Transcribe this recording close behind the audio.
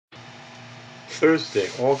Thursday,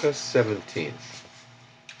 August 17th.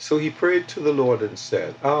 So he prayed to the Lord and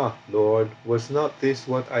said, Ah, Lord, was not this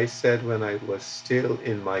what I said when I was still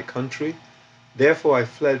in my country? Therefore I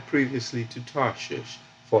fled previously to Tarshish,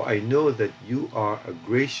 for I know that you are a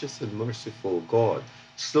gracious and merciful God,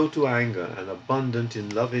 slow to anger and abundant in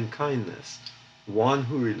loving kindness, one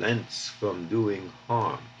who relents from doing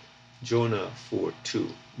harm. Jonah 4:2.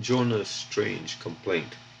 Jonah's strange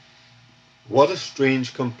complaint. What a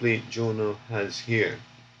strange complaint Jonah has here,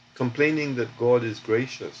 complaining that God is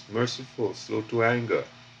gracious, merciful, slow to anger,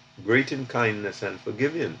 great in kindness, and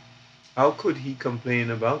forgiving. How could he complain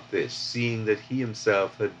about this, seeing that he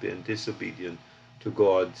himself had been disobedient to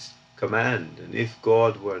God's command? And if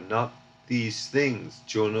God were not these things,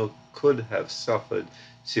 Jonah could have suffered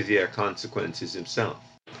severe consequences himself.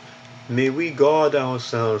 May we guard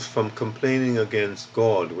ourselves from complaining against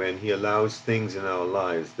God when He allows things in our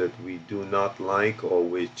lives that we do not like or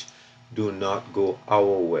which do not go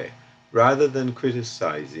our way. Rather than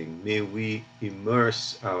criticizing, may we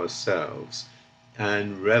immerse ourselves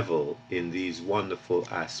and revel in these wonderful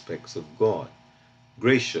aspects of God.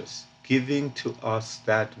 Gracious, giving to us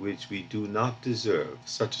that which we do not deserve,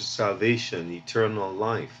 such as salvation, eternal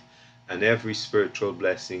life, and every spiritual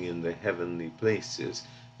blessing in the heavenly places,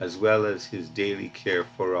 as well as his daily care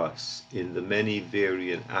for us in the many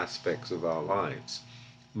varying aspects of our lives.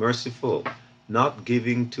 Merciful, not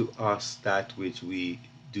giving to us that which we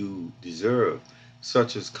do deserve,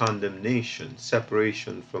 such as condemnation,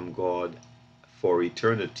 separation from God for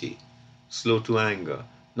eternity. Slow to anger,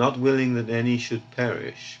 not willing that any should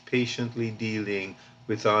perish, patiently dealing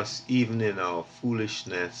with us even in our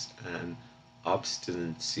foolishness and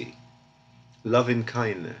obstinacy. Loving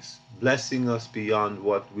kindness, blessing us beyond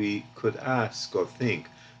what we could ask or think.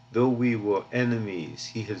 Though we were enemies,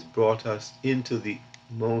 he has brought us into the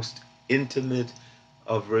most intimate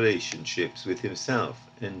of relationships with himself,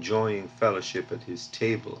 enjoying fellowship at his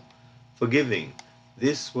table. Forgiving,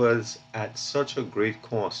 this was at such a great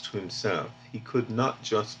cost to himself. He could not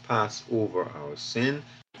just pass over our sin.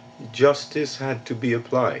 Justice had to be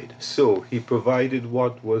applied, so he provided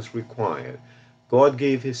what was required. God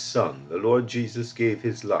gave his Son, the Lord Jesus gave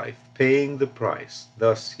his life, paying the price,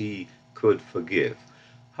 thus he could forgive.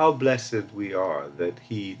 How blessed we are that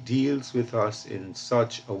he deals with us in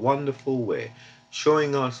such a wonderful way,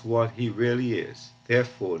 showing us what he really is.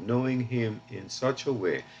 Therefore, knowing him in such a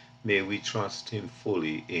way, may we trust him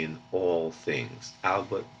fully in all things.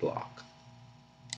 Albert Block.